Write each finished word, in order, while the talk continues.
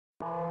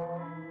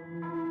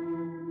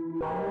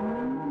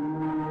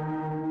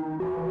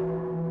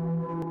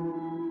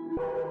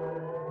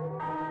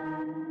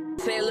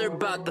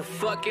about the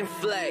fucking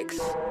flex.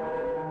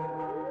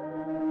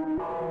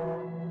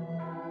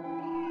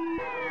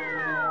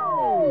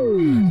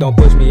 Don't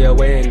push me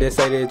away and then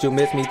say that you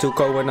miss me. Too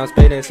cold when I'm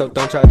spitting, so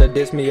don't try to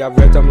diss me. I've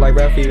read them like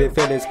Ralph, even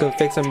feelings. Could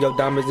fix them, your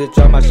diamonds, it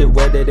drop my shit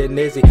wetter than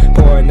Izzy.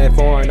 Pouring that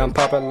foreign, I'm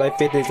popping like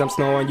 50s. I'm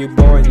snoring, you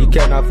boring, you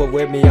cannot fuck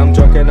with me. I'm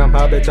drunk and I'm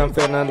high, bitch, I'm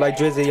feeling like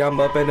Drizzy. I'm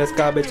up in the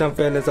sky, bitch, I'm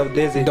feeling so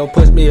dizzy. Don't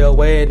push me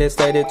away and then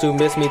say that you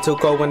miss me. Too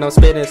cold when I'm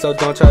spitting, so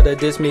don't try to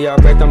diss me. I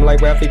read them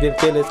like Ralph, even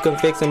feelings. Could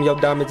fix them, your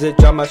diamonds, it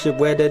drop my shit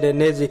wetter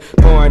than Izzy.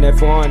 Pouring that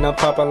foreign, I'm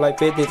popping like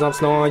 50s. I'm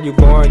snoring, you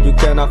boring, you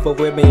cannot fuck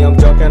with me. I'm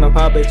drunk and I'm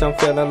high, bitch, I'm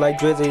feeling like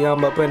Drizzy.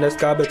 I'm up in the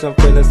sky, bitch, I'm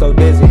feeling so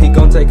dizzy. He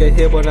gon' take a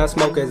hit when I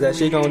smoke his ass.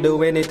 She gon'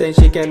 do anything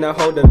she can to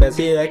hold the best.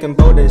 He acting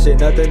bold and shit,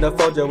 nothing to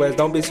fold your ass.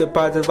 Don't be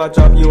surprised if I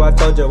drop you, I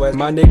told your ass.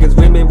 My niggas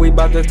with me, we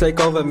bout to take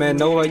over, man.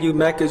 Know why you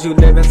mad cause you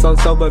living so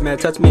sober, man.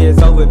 Touch me,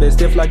 it's over, bitch,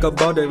 stiff like a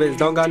boulder is.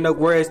 Don't got no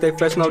worries, stay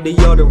fresh, no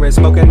deodorant.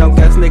 Smoking no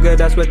gas, nigga,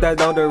 that's what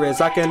that odor is.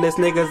 I can list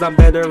niggas, I'm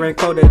better and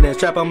colder than.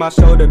 Strap on my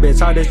shoulder, bitch,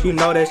 how did you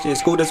know that shit?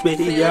 Scooter speed,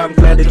 yeah, I'm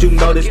glad that you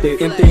noticed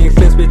it. Empty and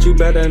clips, bitch, you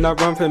better not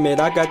run from it.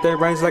 I got that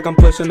range like I'm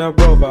pushing a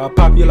rover. I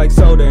pop you like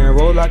soda and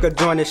roll like a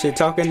joint and shit.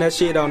 Talking that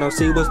shit, I don't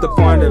see what's the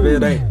point of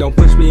it, ayy. Don't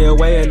push me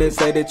away and then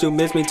say that you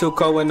miss me. Too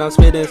cold when I'm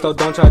spitting, so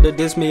don't try to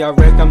diss me. I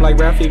wreck them like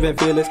Ralph, even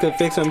feelings could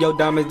fix them. Your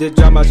diamonds just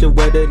drop my shit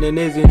wetter than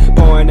Izzy.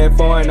 Pouring that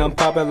foreign, I'm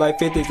popping like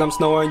 50s. I'm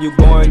snoring, you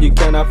boring, you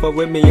cannot fuck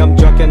with me. I'm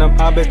drunk and I'm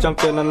high, bitch, I'm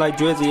feeling like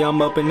Drizzy.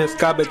 I'm up in the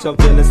sky, bitch, I'm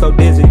feeling so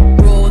dizzy.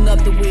 Rolling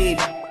up the weed,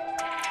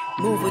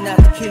 moving out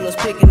the kilos,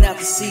 picking out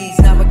the seeds.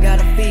 Now I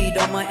gotta feed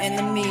all my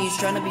enemies,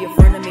 trying to be a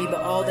friend of me,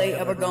 but all they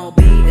ever gonna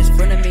be is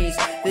frenemies.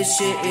 This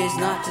shit is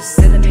not just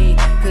enemy,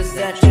 cause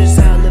that's just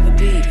how I live and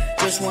be.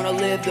 Just wanna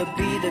live to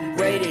be the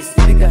greatest.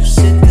 If you got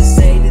shit to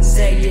say, then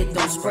say it,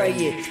 don't spray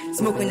it.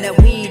 Smoking that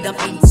weed, I'm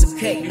eating some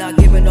cake, not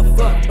giving a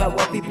fuck about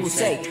what people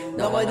say.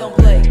 No, I don't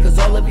play, cause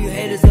all of you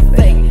haters are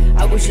fake.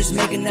 I was just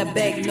making that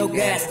bank, no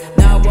gas.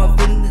 Now I'm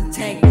filling the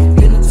tank,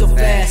 feeling so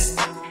fast.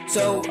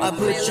 So I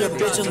put your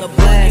bitch on the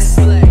blast.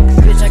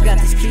 Bitch, I got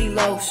these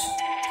kilos.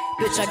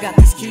 Bitch, I got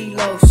these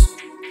kilos.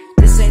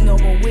 This ain't no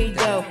more weed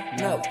though.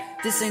 No,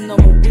 this ain't no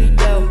more weed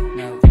though.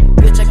 No.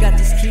 Bitch, I got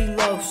these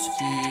kilos.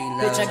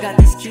 Bitch, I got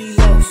these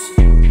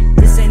kilos.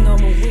 This ain't no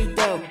more weed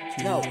though.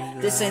 No,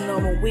 this ain't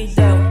no more weed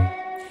though.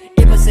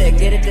 If I say I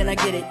get it, then I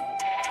get it.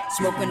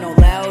 Smoking on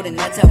loud, and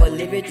that's how I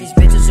live it. These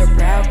bitches are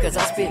proud, cause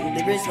I spit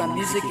lyrics. My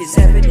music is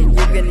heaven, and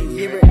you're gonna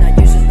hear it. Not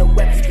using the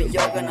weapons, but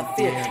y'all gonna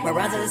fear. My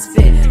rhymes are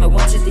spit, I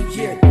want you to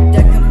hear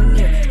that coming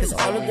near. Cause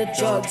all of the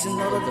drugs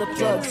and all of the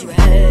plugs, you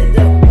head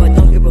up, but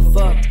don't give a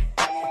fuck.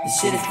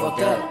 This shit is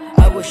fucked up,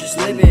 I wish just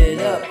live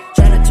it up.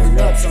 Trying to turn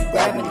up, so I'm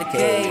grabbing the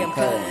K. I'm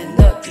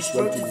cutting up, just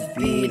wrote to this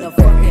beat, I'm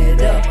fucking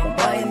it up. I'm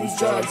buying these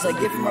drugs, I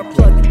give from my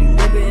plug to be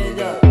living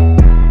it up.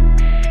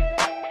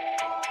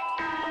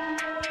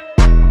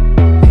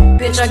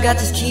 Bitch, I got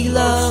these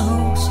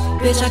kilos.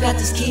 Bitch, I got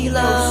these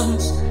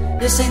kilos.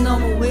 This ain't no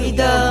more weed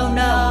though,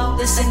 no.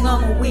 This ain't no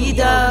more weed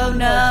though,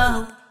 no.